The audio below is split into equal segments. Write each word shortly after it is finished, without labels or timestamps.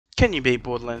Can you beat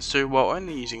Borderlands 2 while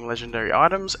only using legendary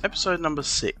items? Episode number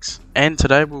 6. And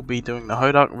today we'll be doing the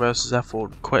Hodak vs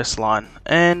Zaphod quest line,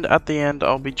 and at the end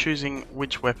I'll be choosing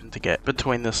which weapon to get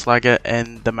between the Slagger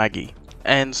and the Maggie.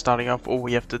 And starting off, all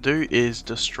we have to do is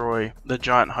destroy the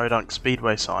giant Hodunk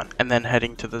speedway sign, and then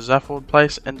heading to the Zaphod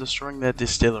place and destroying their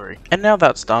distillery. And now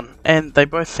that's done, and they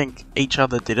both think each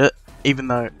other did it, even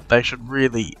though they should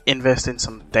really invest in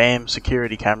some damn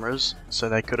security cameras so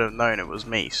they could have known it was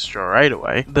me straight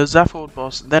away. The Zaphod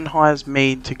boss then hires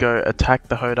me to go attack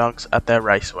the Hodunks at their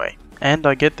raceway. And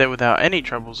I get there without any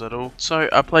troubles at all, so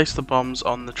I place the bombs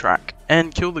on the track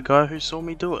and kill the guy who saw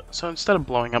me do it. So instead of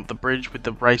blowing up the bridge with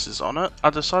the racers on it,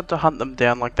 I decide to hunt them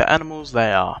down like the animals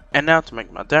they are. And now to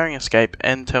make my daring escape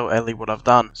and tell Ellie what I've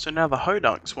done. So now the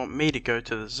Hodunks want me to go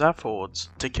to the Zaphods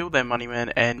to kill their money man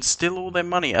and steal all their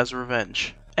money as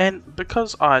revenge. And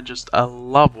because I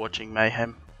love watching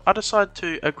mayhem, I decide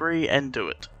to agree and do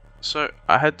it. So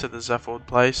I head to the Zaphod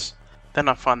place, then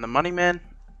I find the money man,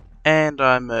 and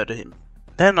I murder him.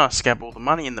 Then I scab all the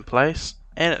money in the place,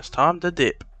 and it's time to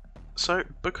dip. So,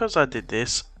 because I did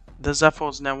this, the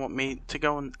Zaphods now want me to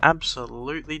go and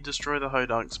absolutely destroy the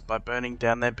Hodunks by burning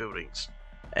down their buildings.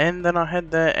 And then I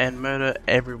head there and murder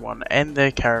everyone and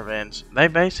their caravans. They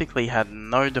basically had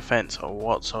no defense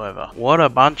whatsoever. What a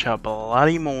bunch of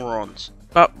bloody morons.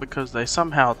 But because they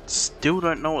somehow still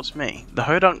don't know it's me, the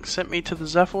Hodunks sent me to the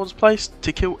Zaphod's place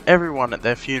to kill everyone at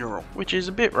their funeral, which is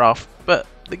a bit rough, but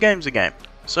the game's a game.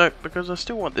 So, because I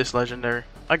still want this legendary,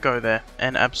 I go there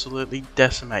and absolutely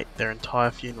decimate their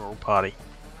entire funeral party.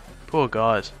 Poor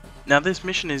guys. Now this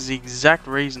mission is the exact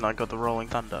reason I got the Rolling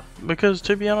Thunder, because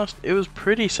to be honest, it was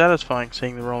pretty satisfying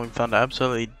seeing the Rolling Thunder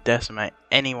absolutely decimate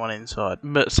anyone inside,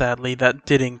 but sadly that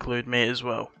did include me as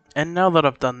well. And now that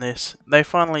I've done this, they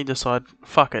finally decide,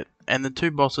 fuck it, and the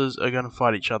two bosses are going to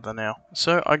fight each other now.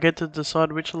 So I get to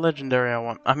decide which legendary I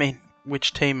want,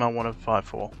 which team I want to fight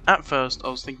for. At first I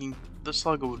was thinking the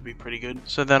Slugger would be pretty good,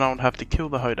 so then I would have to kill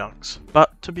the Hodunks.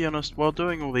 But to be honest, while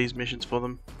doing all these missions for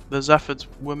them, the Zaphods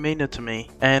were meaner to me,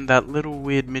 and that little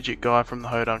weird midget guy from the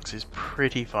Hodunks is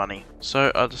pretty funny.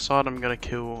 So I decide I'm going to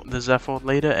kill the Zaphod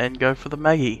leader and go for the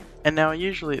Maggie. And now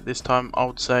usually at this time I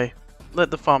would say, let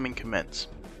the farming commence.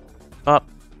 But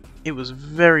it was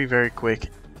very quick,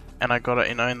 and I got it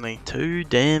in only 2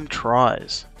 damn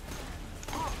tries.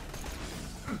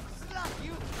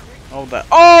 Hold that.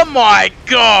 Oh my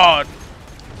god!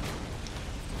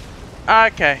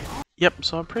 Okay. Yep,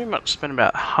 so I pretty much spent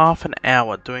about half an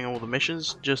hour doing all the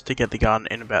missions just to get the gun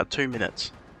in about 2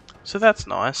 minutes. So that's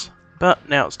nice. But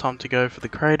now it's time to go for the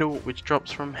cradle, which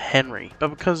drops from Henry. But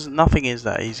because nothing is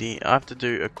that easy, I have to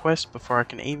do a quest before I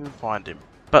can even find him.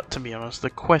 But to be honest, the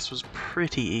quest was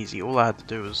pretty easy. All I had to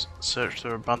do was search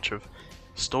through a bunch of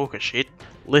stalker shit,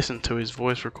 listen to his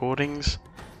voice recordings,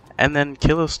 and then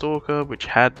kill a stalker which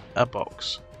had a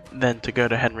box. Then to go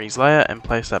to Henry's lair and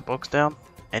place that box down,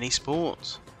 and he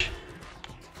spawns.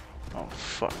 Oh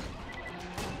fuck.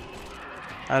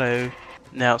 Hello.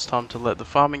 Now it's time to let the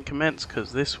farming commence,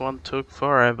 because this one took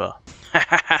forever.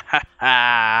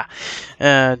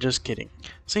 Just kidding.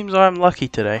 Seems I'm lucky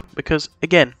today, because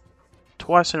again,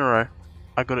 twice in a row,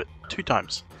 I got it 2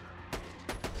 times.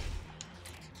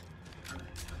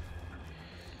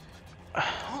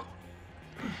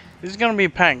 This is gonna be a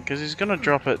pain, because he's gonna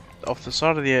drop it off the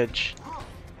side of the edge.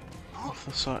 Off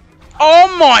the side.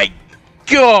 Oh my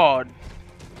god!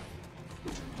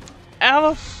 How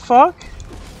the fuck?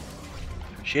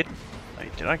 Shit.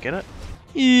 Wait, did I get it?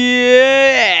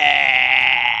 Yeah!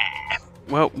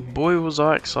 Well, boy was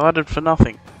I excited for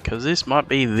nothing, because this might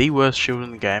be the worst shield in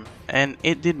the game, and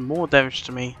it did more damage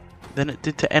to me than it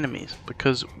did to enemies,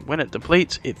 because when it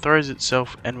depletes, it throws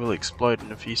itself and will explode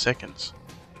in a few seconds.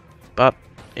 But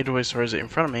it always throws it in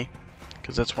front of me,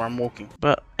 because that's where I'm walking.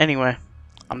 But anyway,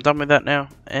 I'm done with that now,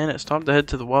 and it's time to head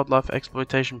to the Wildlife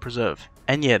Exploitation Preserve.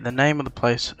 And yeah, the name of the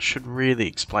place should really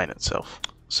explain itself.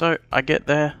 So I get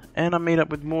there, and I meet up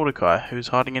with Mordecai, who's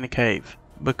hiding in a cave,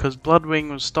 because Bloodwing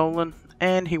was stolen,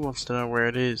 and he wants to know where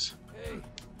it is.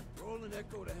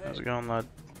 How's it going, lad?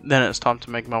 Then it's time to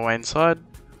make my way inside,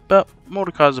 but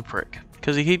Mordecai's a prick,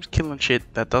 because he keeps killing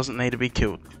shit that doesn't need to be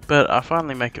killed. But I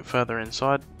finally make it further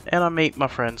inside, and I meet my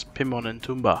friends Pimon and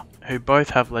Tumba, who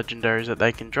both have legendaries that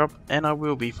they can drop, and I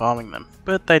will be farming them.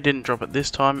 But they didn't drop it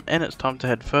this time, and it's time to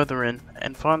head further in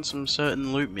and find some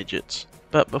certain loot midgets.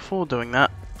 But before doing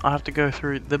that, I have to go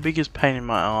through the biggest pain in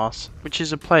my ass, which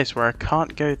is a place where I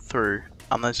can't go through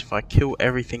unless if I kill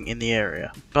everything in the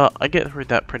area. But I get through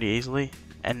that pretty easily,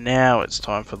 and now it's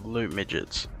time for the loot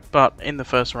midgets. But in the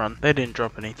first run, they didn't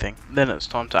drop anything. Then it's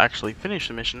time to actually finish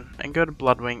the mission and go to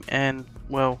Bloodwing and,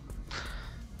 well,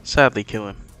 sadly kill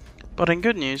him. But in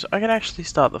good news, I can actually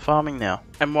start the farming now.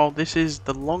 And while this is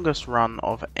the longest run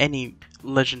of any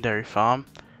legendary farm,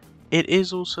 it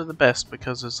is also the best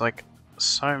because there's like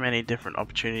so many different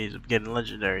opportunities of getting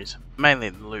legendaries. Mainly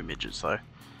the loot midgets though.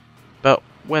 But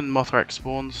when Mothrak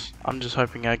spawns, I'm just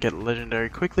hoping I get a legendary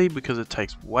quickly because it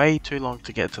takes way too long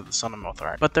to get to the Son of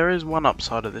Mothrak. But there is one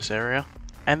upside of this area,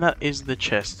 and that is the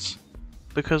chests.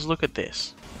 Because look at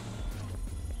this.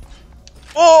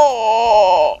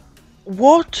 Oh!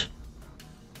 What?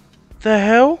 The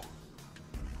hell?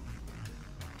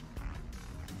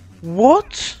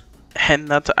 What? And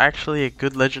that's actually a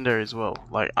good legendary as well.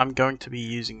 Like, I'm going to be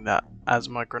using that as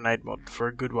my grenade mod for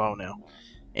a good while now.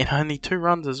 In only 2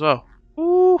 runs as well.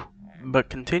 Ooh. But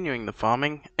continuing the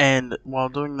farming, and while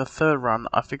doing the 3rd run,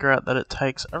 I figure out that it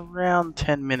takes around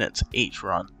 10 minutes each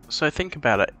run. So think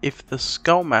about it, if the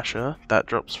Skull Masher that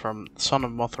drops from Son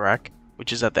of Mothrak,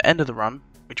 which is at the end of the run,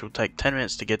 which will take 10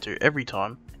 minutes to get to every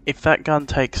time, if that gun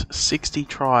takes 60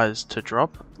 tries to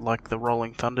drop, like the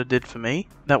Rolling Thunder did for me,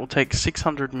 that will take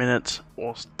 600 minutes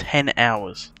or 10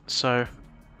 hours. So,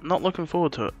 not looking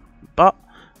forward to it. But,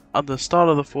 at the start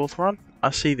of the 4th run,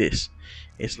 I see this.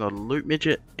 It's not a loot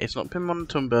midget, it's not Pimon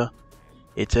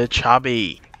it's a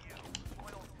chubby.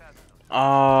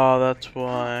 Oh, that's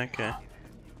why, okay.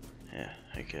 Yeah,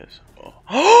 who cares?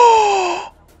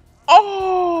 Oh!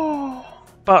 Oh!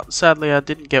 But sadly I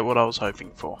didn't get what I was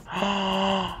hoping for.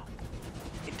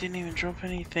 It didn't even drop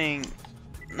anything.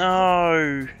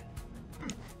 No!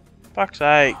 Fuck's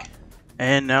sake.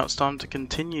 And now it's time to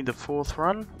continue the 4th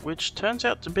run, which turns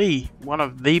out to be one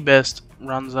of the best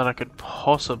runs that I could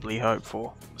possibly hope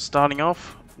for. Starting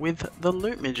off with the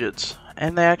loot midgets,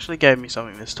 and they actually gave me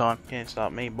something this time. Can't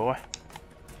start me, boy.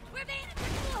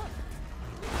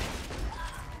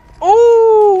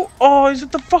 Oh! Oh, is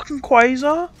it the fucking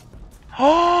Quasar?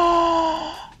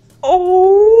 Oh!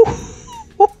 Oh!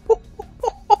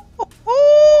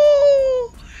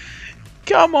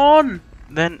 Come on!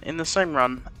 Then, in the same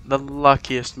run, the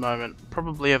luckiest moment,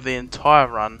 probably of the entire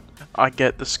run, I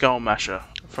get the Skull Masher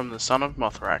from the Son of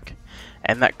Mothrak.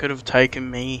 And that could have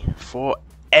taken me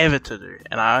forever to do.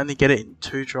 And I only get it in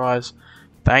 2 tries.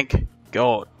 Thank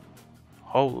God.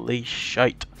 Holy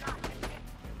shit.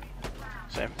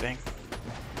 Same thing.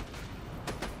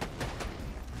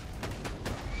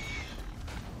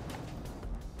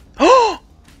 Oh!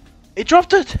 It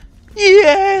dropped it!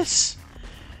 Yes!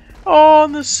 Oh,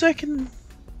 on the second...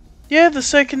 Yeah, the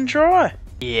second try.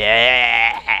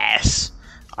 Yes!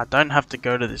 I don't have to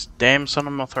go to this damn Son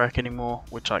of Mothrak anymore,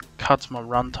 which like cuts my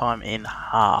runtime in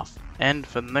half. And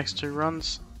for the next 2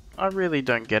 runs, I really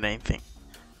don't get anything.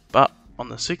 But on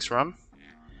the 6th run,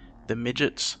 the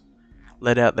Midgets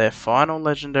let out their final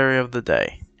legendary of the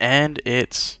day. And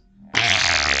it's...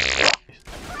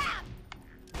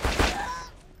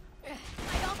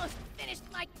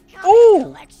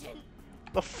 Ooh!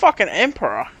 The fucking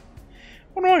Emperor!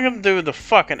 What am I gonna do with the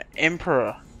fucking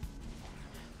Emperor?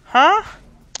 Huh?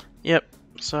 Yep,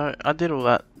 so I did all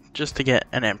that just to get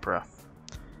an Emperor.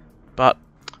 But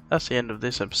that's the end of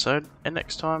this episode, and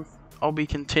next time I'll be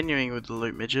continuing with the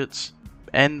loot midgets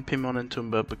and Pimon and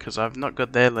Tumba because I've not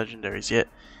got their legendaries yet,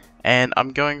 and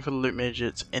I'm going for the loot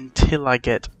midgets until I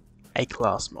get a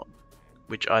class mod,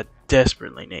 which I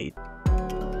desperately need.